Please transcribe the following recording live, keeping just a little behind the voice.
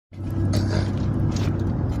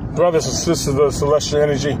Brothers and sisters of the Celestial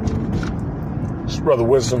Energy, it's Brother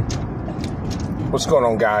Wisdom. What's going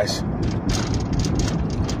on, guys?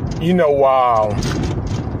 You know,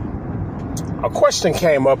 a question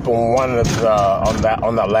came up on one of the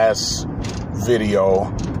on that last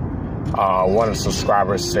video. One of the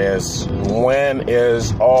subscribers says, "When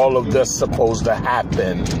is all of this supposed to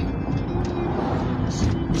happen?"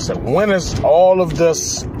 He said, "When is all of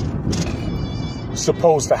this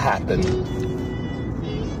supposed to happen?"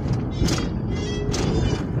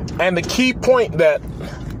 And the key point that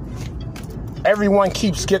everyone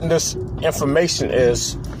keeps getting this information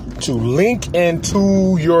is to link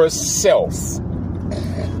into yourself.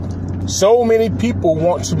 So many people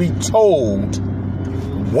want to be told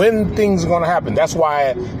when things are going to happen. That's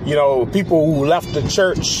why, you know, people who left the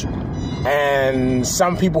church, and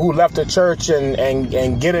some people who left the church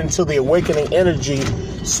and get into the awakening energy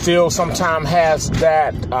still sometimes has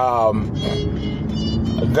that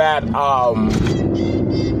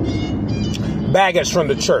baggage from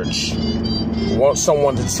the church. Want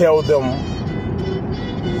someone to tell them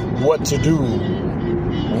what to do,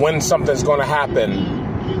 when something's going to happen,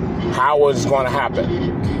 how it's going to happen.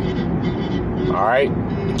 All right.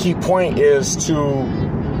 The key point is to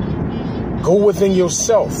go within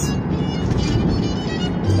yourself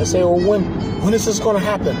and say, well, when is this going to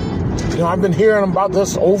happen? You know, I've been hearing about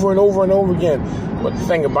this over and over and over again. But the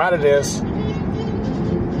thing about it is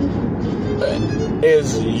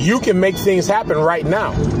you can make things happen right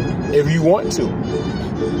now if you want to.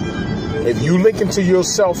 If you link into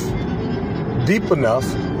yourself deep enough,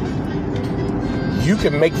 you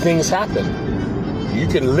can make things happen. You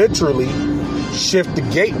can literally shift the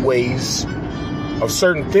gateways of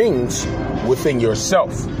certain things within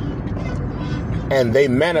yourself, and they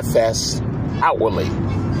manifest outwardly.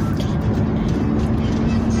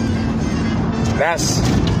 That's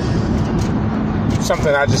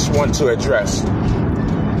something I just want to address.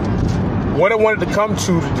 What I wanted to come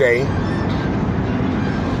to today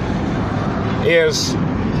is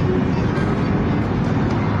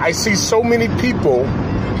I see so many people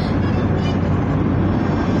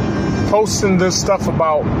posting this stuff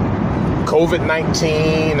about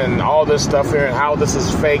COVID-19 and all this stuff here and how this is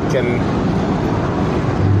fake, and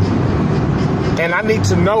I need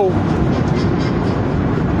to know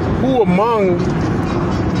who among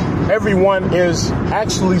everyone is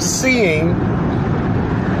actually seeing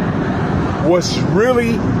what's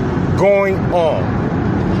really going on.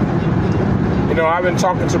 You know, I've been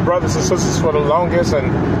talking to brothers and sisters for the longest,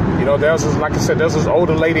 and you know, there's this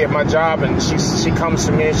older lady at my job, and she comes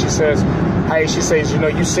to me and she says, "Hey," she says, "you know,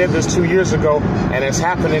 you said this 2 years ago, and it's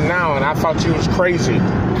happening now, and I thought you was crazy."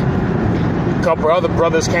 A couple other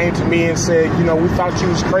brothers came to me and said, "You know, we thought you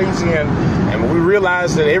was crazy, and we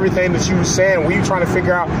realized that everything that you was saying, we were trying to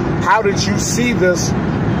figure out, how did you see this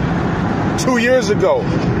 2 years ago?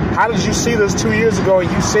 How did you see this 2 years ago,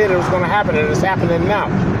 and you said it was going to happen, and it's happening now?"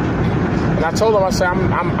 And I told him, I said,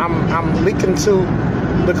 I'm linking to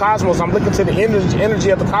the cosmos. I'm linking to the energy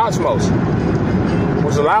of the cosmos,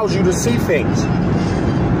 which allows you to see things.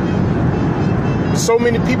 So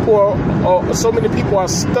many people are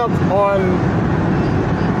stuck on,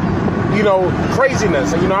 you know,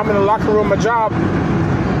 craziness. And, you know, I'm in the locker room at my job,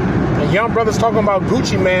 and young brothers talking about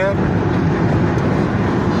Gucci Man.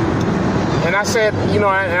 And I said, you know,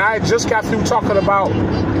 and I just got through talking about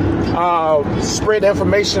spread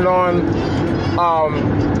information on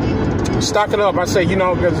stocking up. I say, you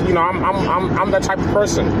know, because, you know, I'm that type of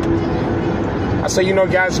person. I say, you know,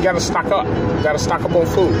 guys, you got to stock up. You got to stock up on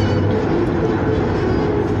food.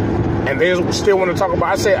 And they still want to talk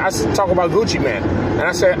about. I talk about Gucci Man, and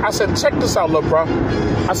I said, check this out, look, bro.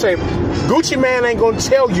 I said, Gucci Man ain't gonna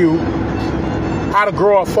tell you how to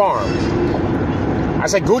grow a farm. I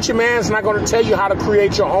said, Gucci Man's not going to tell you how to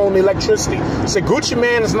create your own electricity. I said, Gucci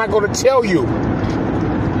Man is not going to tell you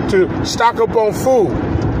to stock up on food.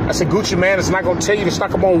 I said, Gucci Man is not going to tell you to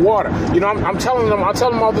stock up on water. You know, I'm telling them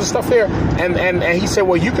all this stuff here. And he said,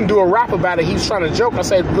 well, you can do a rap about it. He was trying to joke. I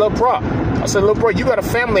said, look, bro, you got a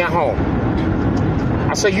family at home.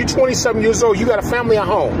 I said, you 27 years old, you got a family at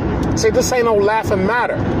home. I said, this ain't no laughing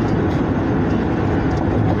matter.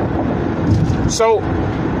 So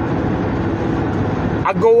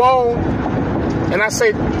I go on, and I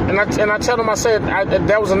say, and I tell them, I said,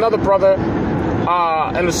 there was another brother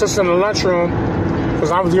and the sister in the lunchroom, because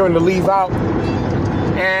I was going to leave out,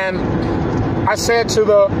 and I said to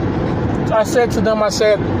them,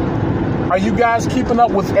 are you guys keeping up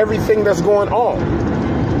with everything that's going on?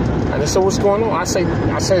 And they said, what's going on? I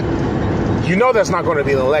said, you know, there's not going to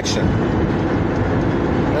be an election.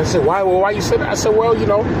 And I said, why you said that? I said, well, you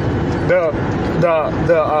know,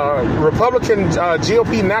 the Republican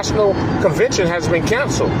GOP National Convention has been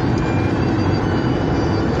canceled.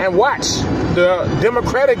 And watch, the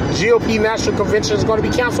Democratic GOP National Convention is going to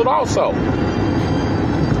be canceled also.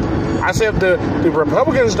 I said if the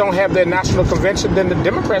Republicans don't have their national convention, then the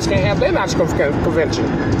Democrats can't have their national convention,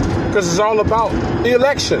 because it's all about the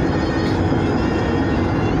election.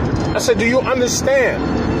 I said, do you understand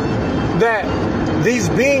that these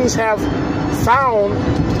beings have found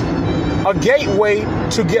a gateway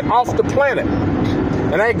to get off the planet?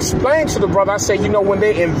 And I explained to the brother, I said, you know, when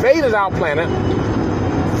they invaded our planet,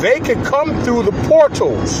 they could come through the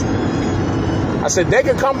portals. I said, they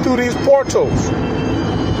could come through these portals.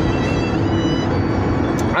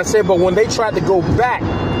 I said, but when they tried to go back,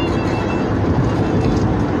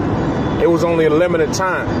 it was only a limited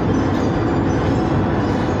time.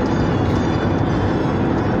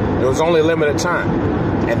 It was only a limited time,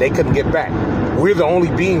 and they couldn't get back. We're the only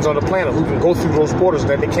beings on the planet who can go through those portals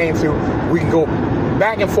that they came through. We can go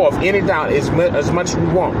back and forth, in and out, as much as we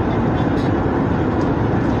want.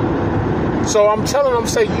 So I'm telling them,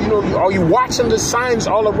 say, you know, are you watching the signs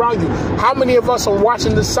all around you? How many of us are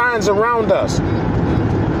watching the signs around us?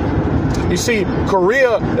 You see,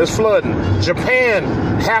 Korea is flooding. Japan,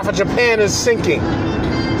 half of Japan is sinking.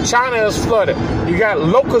 China is flooded. You got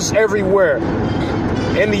locusts everywhere.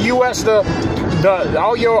 In the U.S.,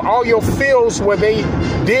 all your fields where they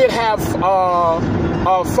did have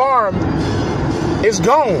a farm is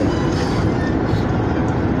gone.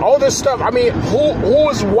 All this stuff. I mean, who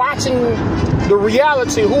is watching the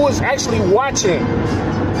reality? Who is actually watching?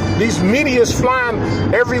 These media's flying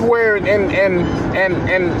everywhere, and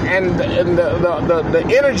the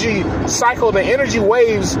energy cycle, the energy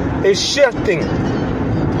waves is shifting.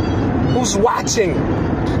 Who's watching?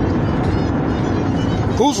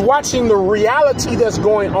 Who's watching the reality that's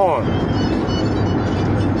going on?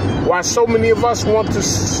 Why so many of us want to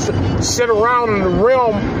sit around in the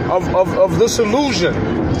realm of this illusion?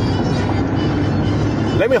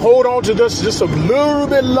 Let me hold on to this just a little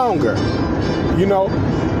bit longer. You know,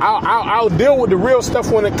 I'll deal with the real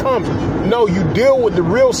stuff when it comes. No, you deal with the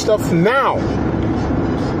real stuff now.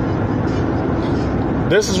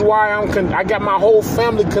 This is why I got my whole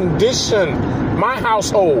family conditioned, my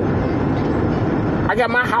household. I got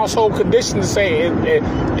my household conditioned to say at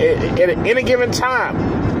any given time,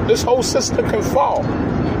 this whole system can fall.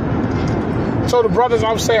 So the brothers,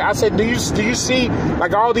 I said, do you see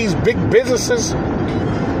like all these big businesses,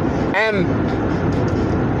 and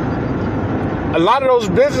a lot of those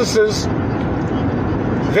businesses,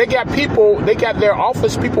 they got their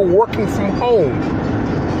office people working from home.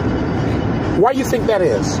 Why do you think that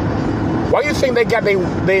is? Why do you think they got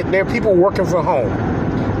their people working from home?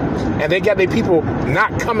 And they got their people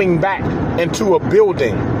not coming back into a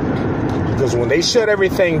building? Because when they shut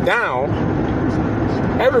everything down,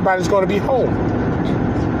 everybody's going to be home.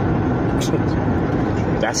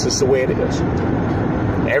 That's just the way it is.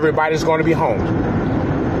 Everybody's going to be home.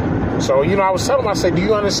 So, you know, I was telling them, I said, do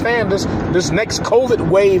you understand this next COVID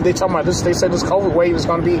wave? They talking about this. They said this COVID wave is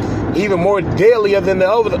going to be even more deadlier than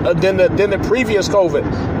the previous COVID.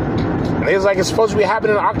 And it was like it's supposed to be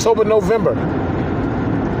happening in October, November.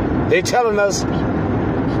 They're telling us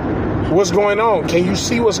what's going on. Can you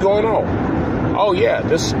see what's going on? Oh yeah,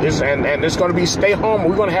 this is and it's going to be stay home.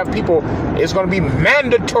 We're going to have people. It's going to be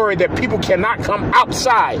mandatory that people cannot come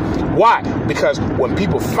outside. Why? Because when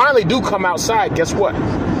people finally do come outside, guess what?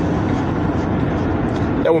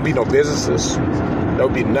 There won't be no businesses. There will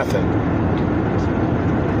be nothing.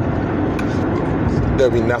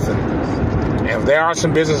 There'll be nothing. And if there are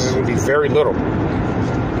some businesses, it will be very little.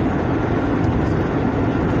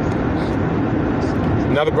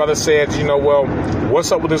 Another brother said, you know, well,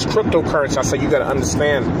 what's up with this cryptocurrency? I said, you got to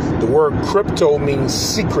understand the word crypto means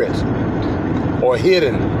secret or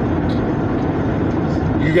hidden.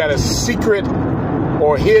 You got a secret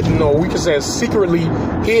or hidden, or we could say a secretly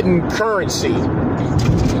hidden currency,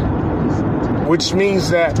 which means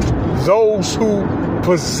that those who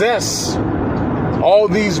possess all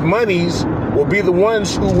these monies will be the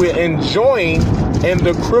ones who will enjoy in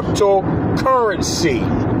the cryptocurrency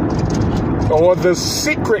or the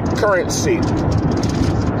secret currency.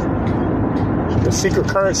 The secret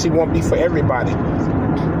currency won't be for everybody.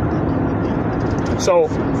 So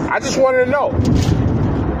I just wanted to know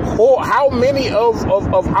how many of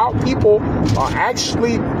our people are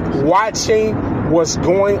actually watching what's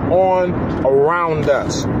going on around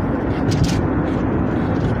us.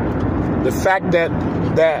 The fact that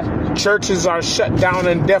churches are shut down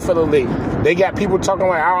indefinitely. They got people talking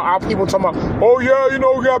about, our people talking about, oh yeah, you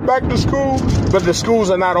know, we got back to school, but the schools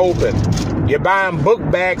are not open. You're buying book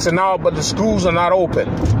bags and all, but the schools are not open.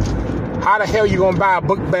 How the hell you going to buy a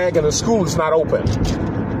book bag and the school is not open?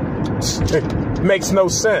 It makes no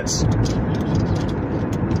sense.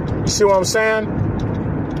 You see what I'm saying?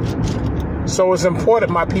 So it's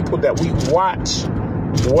important, my people, that we watch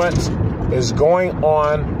what is going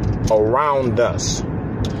on around us.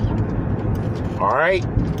 All right?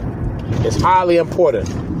 It's highly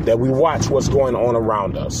important that we watch what's going on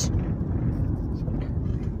around us.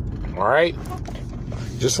 All right?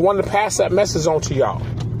 Just wanted to pass that message on to y'all.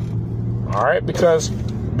 All right? Because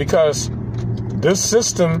this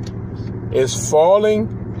system is falling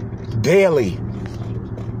daily,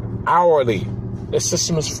 hourly. This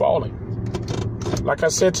system is falling. Like I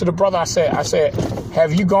said to the brother, I said,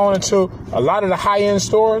 have you gone into a lot of the high-end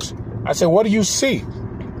stores? I said, what do you see?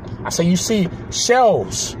 I said, you see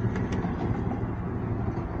shelves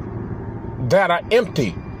that are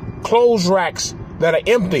empty, clothes racks that are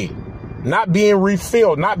empty, not being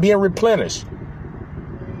refilled, not being replenished.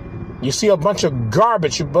 You see a bunch of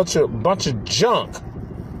garbage, a bunch of junk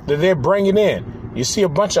that they're bringing in. You see a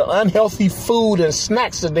bunch of unhealthy food and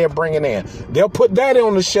snacks that they're bringing in. They'll put that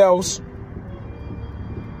on the shelves.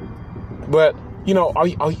 But, you know,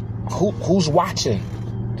 who's watching?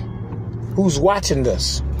 Who's watching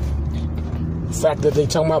this? The fact that they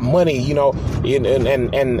talking about money, you know, and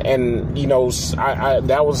you know,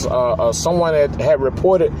 that was someone that had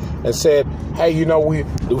reported and said, hey, you know, we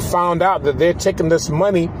found out that they're taking this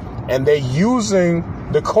money and they're using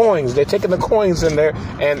the coins. They're taking the coins in there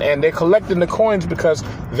and they're collecting the coins because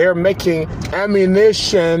they're making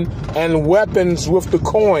ammunition and weapons with the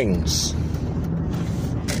coins.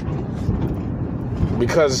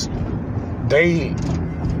 Because they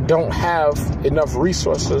don't have enough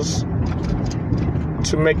resources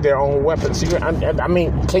to make their own weapons. I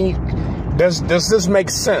mean, does this make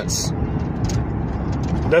sense?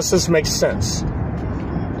 Does this make sense?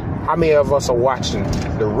 How many of us are watching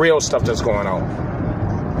the real stuff that's going on?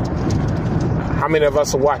 How many of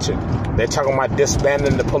us are watching? They're talking about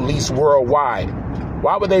disbanding the police worldwide.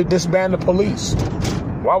 Why would they disband the police?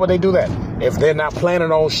 Why would they do that if they're not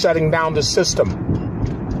planning on shutting down the system?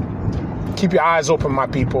 Keep your eyes open, my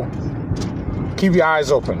people. Keep your eyes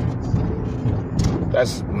open.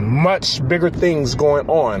 There's much bigger things going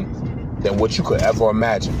on than what you could ever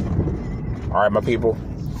imagine. All right, my people.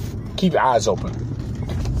 Keep your eyes open.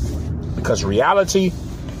 Because reality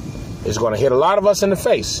is going to hit a lot of us in the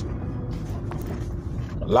face.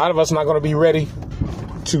 A lot of us not going to be ready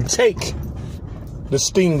to take the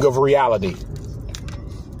sting of reality.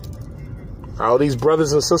 All these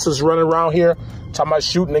brothers and sisters running around here talking about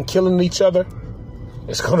shooting and killing each other.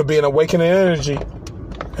 It's going to be an awakening energy.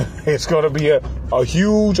 It's going to be a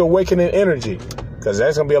huge awakening energy. Because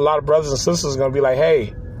there's going to be a lot of brothers and sisters going to be like,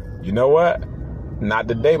 hey, you know what? Not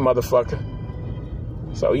today, motherfucker.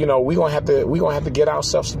 So, you know, we're going to have to get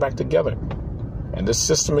ourselves back together. And this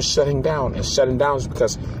system is shutting down. And shutting down is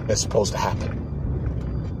because it's supposed to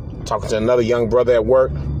happen. Talking to another young brother at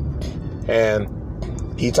work. And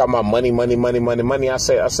he talking about money. I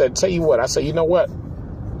said, tell you what. I said, you know what?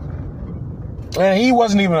 And he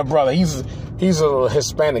wasn't even a brother. He's a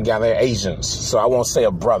Hispanic guy. They're Asians. So I won't say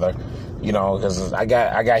a brother, you know, because I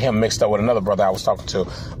got him mixed up with another brother I was talking to.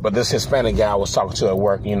 But this Hispanic guy I was talking to at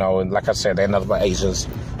work, you know, and like I said, they're nothing but Asians.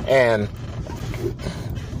 And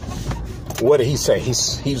what did he say? He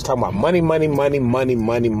was talking about money.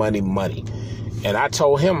 And I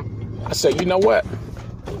told him, I said, you know what?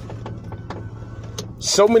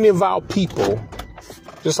 So many of our people,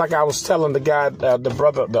 just like I was telling the guy,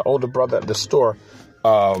 the older brother at the store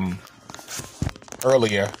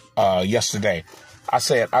earlier yesterday, I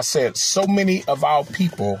said, so many of our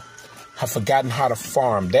people have forgotten how to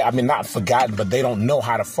farm. Not forgotten, but they don't know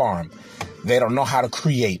how to farm. They don't know how to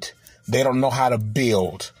create. They don't know how to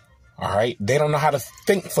build. All right. They don't know how to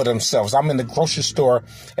think for themselves. I'm in the grocery store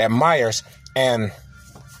at Myers and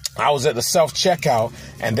I was at the self-checkout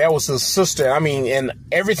and there was a sister. And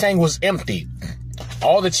everything was empty.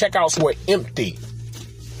 All the checkouts were empty.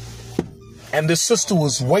 And the sister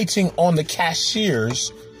was waiting on the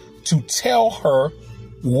cashiers to tell her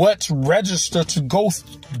what register to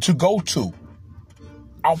go to.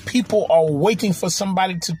 Our people are waiting for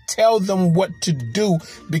somebody to tell them what to do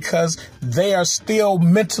because they are still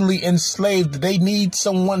mentally enslaved. They need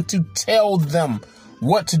someone to tell them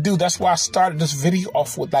what to do. That's why I started this video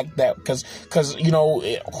off with like that, because you know,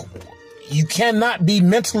 you cannot be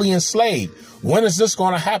mentally enslaved. When is this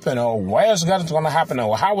going to happen? Or where is this going to happen?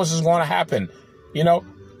 Or how is this going to happen? You know,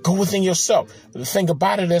 go within yourself. The thing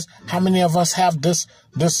about it is, how many of us have this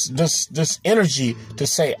energy to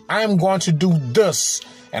say, I'm going to do this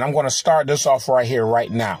and I'm going to start this off right here, right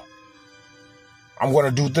now. I'm going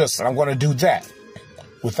to do this and I'm going to do that.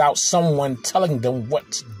 without someone telling them what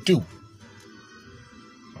to do.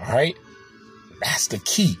 All right? That's the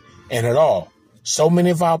key in it all. So many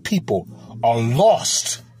of our people are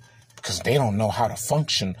lost because they don't know how to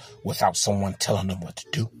function without someone telling them what to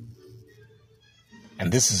do.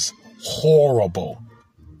 And this is horrible.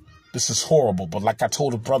 This is horrible. But like I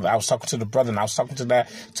told the brother, I was talking to the brother, and I was talking to that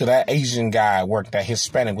Asian guy at work, that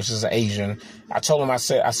Hispanic, which is an Asian. I told him, I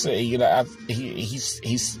said, you know,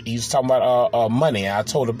 he's talking about money. And I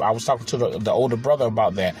told him, I was talking to the older brother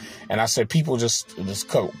about that, and I said, people just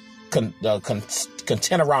content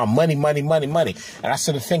around money. And I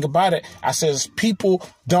said, the thing about it, I says, people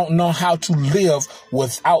don't know how to live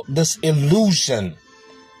without this illusion.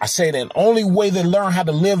 I say the only way they learn how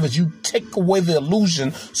to live is you take away the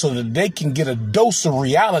illusion so that they can get a dose of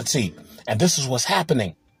reality. And this is what's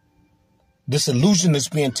happening. This illusion is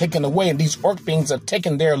being taken away, and these orc beings are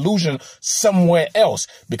taking their illusion somewhere else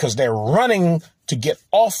because they're running to get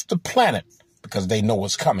off the planet because they know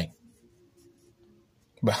what's coming.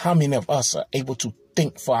 But how many of us are able to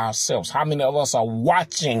think for ourselves? How many of us are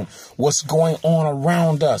watching what's going on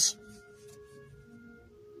around us?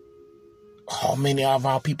 How many of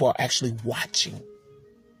our people are actually watching?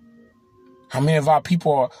 How many of our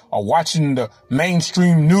people are watching the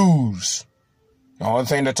mainstream news? The only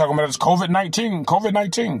thing they're talking about is COVID-19,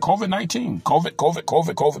 COVID-19, COVID-19,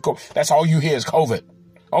 COVID. That's all you hear is COVID.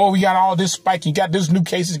 Oh, we got all this spike. You got these new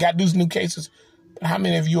cases, But how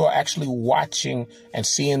many of you are actually watching and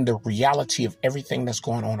seeing the reality of everything that's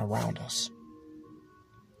going on around us?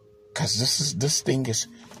 Because this thing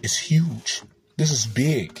is huge. This is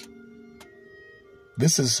big.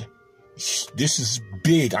 This is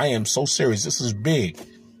big. I am so serious. This is big.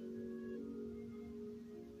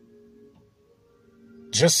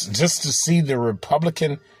 Just to see the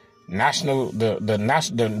Republican National,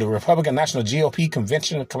 the Republican National GOP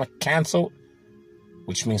convention canceled,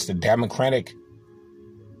 which means the Democratic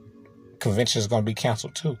convention is going to be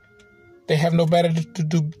canceled too. They have no better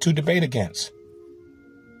to debate against.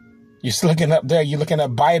 You're looking up there. You're looking at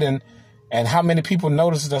Biden. And how many people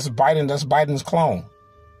notice that's Biden's clone?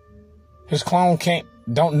 His clone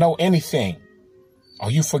don't know anything. Oh,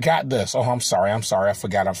 you forgot this. Oh, I'm sorry. I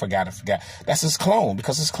forgot. That's his clone,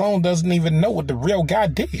 because his clone doesn't even know what the real guy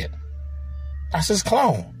did. That's his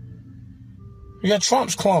clone. You got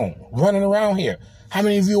Trump's clone running around here. How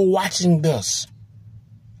many of you are watching this?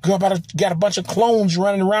 You got a bunch of clones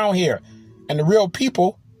running around here. And the real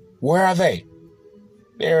people, where are they?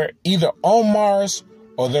 They're either on Mars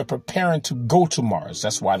or they're preparing to go to Mars.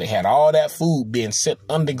 That's why they had all that food being sent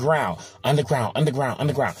underground,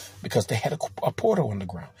 because they had a portal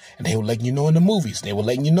underground. And they were letting you know in the movies. They were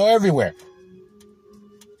letting you know everywhere.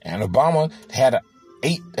 And Obama had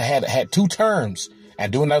 2 terms.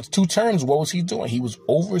 And during those 2 terms, what was he doing? He was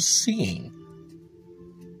overseeing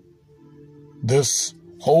this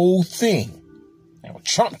whole thing. And when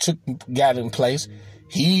Trump got in place,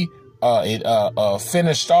 he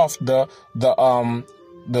finished off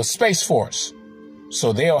the Space Force.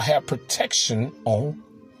 So they'll have protection on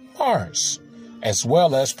Mars, as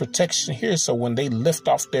well as protection here. So when they lift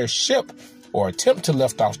off their ship or attempt to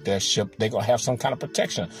lift off their ship, they're going to have some kind of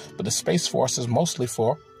protection. But the Space Force is mostly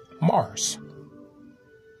for Mars.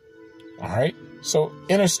 All right. So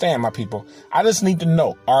understand, my people. I just need to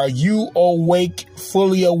know, are you awake,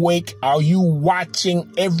 fully awake? Are you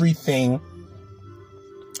watching everything?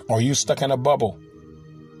 Or are you stuck in a bubble?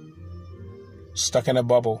 Stuck in a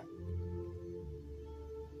bubble.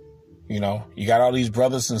 You know, you got all these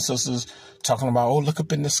brothers and sisters talking about, oh, look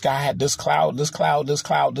up in the sky, this cloud. I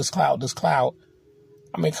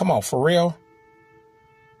mean, come on, for real?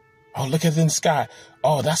 Oh, look at in the sky.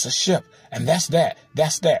 Oh, that's a ship. And that's that.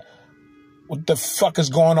 What the fuck is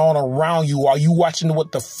going on around you? Are you watching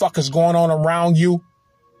what the fuck is going on around you?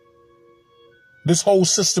 This whole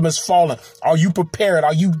system is falling. Are you prepared?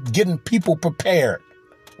 Are you getting people prepared?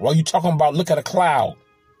 Or are you talking about look at a cloud?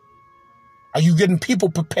 Are you getting people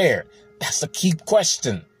prepared? That's the key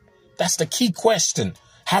question.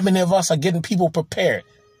 How many of us are getting people prepared?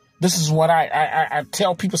 This is what I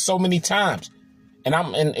tell people so many times. And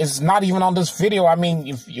it's not even on this video. I mean,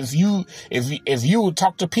 if you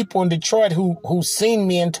talk to people in Detroit who seen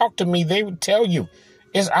me and talk to me, they would tell you.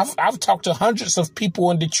 I've talked to hundreds of people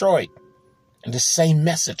in Detroit, and the same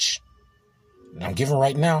message that I'm giving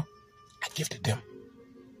right now, I give to them.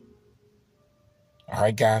 All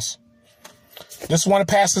right, guys. Just want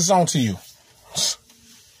to pass this on to you.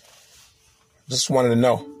 Just wanted to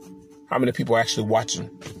know how many people are actually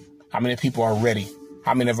watching. How many people are ready?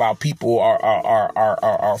 How many of our people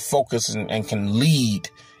are focused and can lead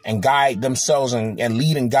and guide themselves and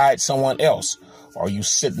lead and guide someone else? Or are you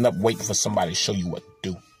sitting up waiting for somebody to show you what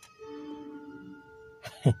to do?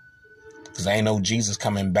 Because ain't no Jesus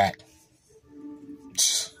coming back.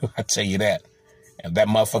 I tell you that. If that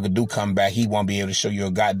motherfucker do come back, he won't be able to show you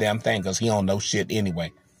a goddamn thing because he don't know shit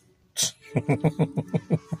anyway.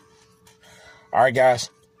 All right, guys.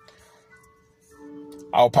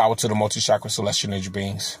 All power to the multi-chakra celestial energy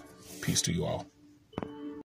beings. Peace to you all.